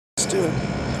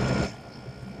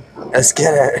Let's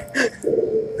get it.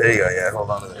 There you go. Yeah, hold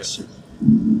on to this shit.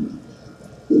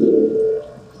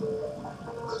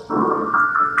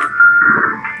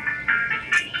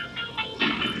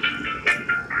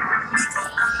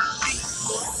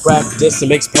 Practice it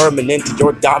makes permanent.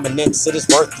 Your dominance, it is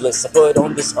worthless. I put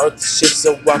on this earth shit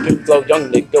so I can flow.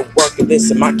 Young nigga working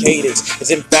this, and my cadence is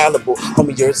infallible.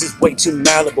 Homie, yours is way too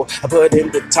malleable. I put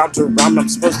in the time to rhyme. I'm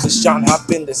supposed to shine.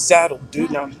 Hop in the saddle, dude.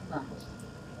 Now,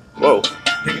 whoa.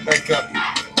 Pick it back up.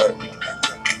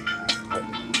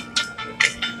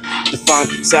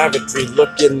 Define savagery,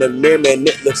 look in the mirror, man,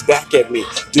 it looks back at me.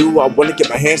 Do I want to get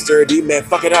my hands dirty, man?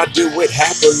 Fuck it, I do it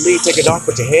happily. Take it off,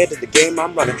 put your head in the game,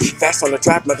 I'm running fast on the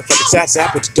track, motherfucking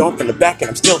sap, but you don't from the back, and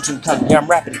I'm still too cunning. Yeah, I'm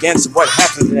rapping against what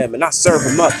happens to them, and I serve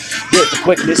them up with the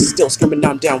quickness, still screaming,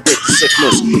 I'm down with the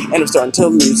sickness, and I'm starting to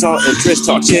lose all interest.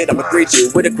 Talk shit, I'ma greet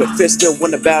you with a quick fist, still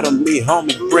wanna battle me,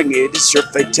 homie, bring it, it's your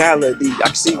fatality.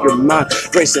 I can see your mind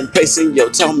racing, pacing, yo,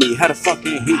 tell me how the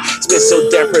fucking heat spit so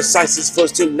damn precise, this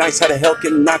flow's too nice. How the hell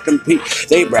can I compete?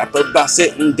 They rap about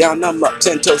sitting down, I'm up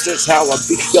 10 toes, that's how I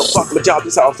be. Yo, fuck my job,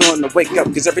 this how I'm feeling to wake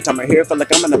up. Cause every time I hear it, feel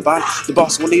like I'm in a bind. The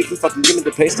boss won't even fucking give me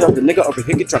the pay stub. The nigga over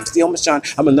here get trying to steal my shine.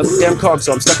 I'm another damn cog,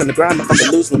 so I'm stuck on the grind. I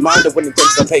fucking lose my mind when it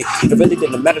comes to pay. It really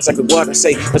didn't matter exactly what I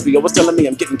say. Cause be always telling me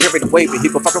I'm getting carried away. But he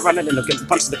go fuck around and I'm getting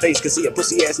punched in the face. Cause he a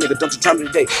pussy ass nigga, don't you try me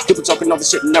today. People talking all the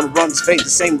shit and never run his fade.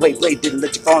 The same way Blade didn't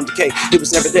let you fall in decay. He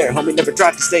was never there, homie, never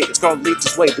tried to stay. It's called leave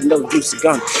this way, but no use of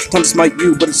gun. Time to smite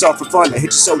you, but it's all for fun. I hit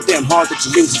you so damn hard that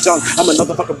you lose your tongue. I'm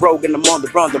another fucking rogue and I'm on the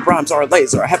run. The rhymes are a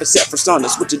laser. I have it set for stun. I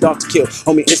switch it off to kill.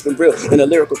 Homie, it's been real. In a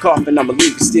lyrical coffin, I'ma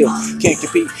leave you still. Can't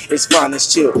compete, it's fine,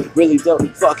 it's chill. Really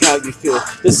don't fuck how you feel.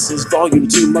 This is volume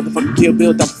 2, motherfucking Kill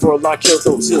Bill. Down before a lot, kill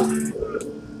those hills.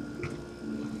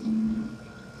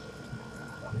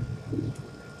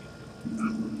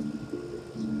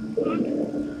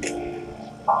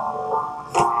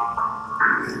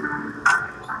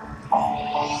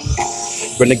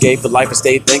 Renegade for life, I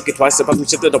stayed thinking twice about some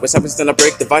shit that always happens, then I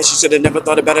break the vice. You should have never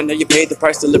thought about it, now you paid the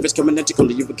price. The livers coming at you, come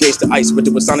to you with case the ice. But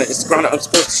it was on it, it's the ground, I'm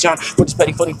supposed to shine. We're just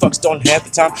petty, funny fucks, don't have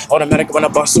the time. Automatic when I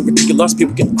boss, so ridiculous.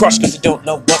 People get crushed cause they don't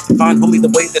know what to find. Homie, the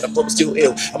way that I flow is too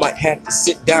ill. I might have to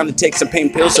sit down and take some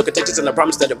pain pills, so contagious, and I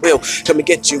promise that it will come and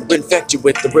get you, infect you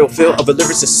with the real feel of a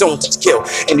lyricist, soon to kill.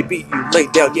 And you beat you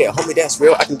laid down, yeah, homie, that's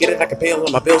real. I can get it, I can pay all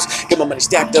of my bills. Get my money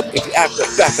stacked up, if you act up,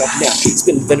 back up now.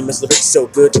 Spin venomous lyrics so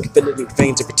good, you can feel it in your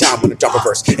veins every time when I drop a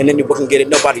verse. And anyone can get it,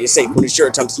 nobody is safe. When it's your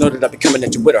time to know that I'll be coming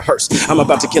at you with a hearse. I'm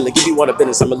about to kill it, give you all the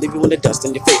business. I'ma leave you in the dust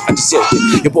and your fate, I just seal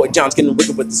it. Your boy John's getting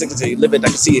wicked with the sickness, you live it, I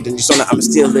can see it. And you saw that I'ma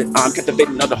steal it. I'm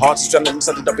captivating other hearts, trying to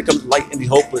inside it up, become light and be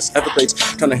hopeless. Everglades,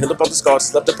 trying to heal up all the scars,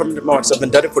 slept up permanent marks. I've been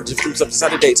done it for different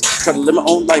subsided dates. Trying to live my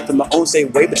own life in my own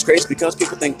same way, but it's crazy because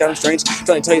people think that I'm strange.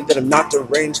 Trying to tell you that I'm not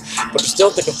deranged, but you still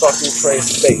think I'm fucking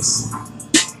crazy face.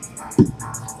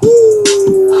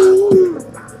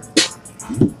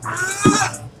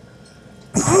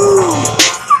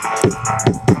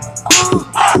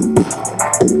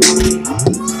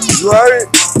 You heard it?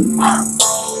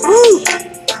 Woo!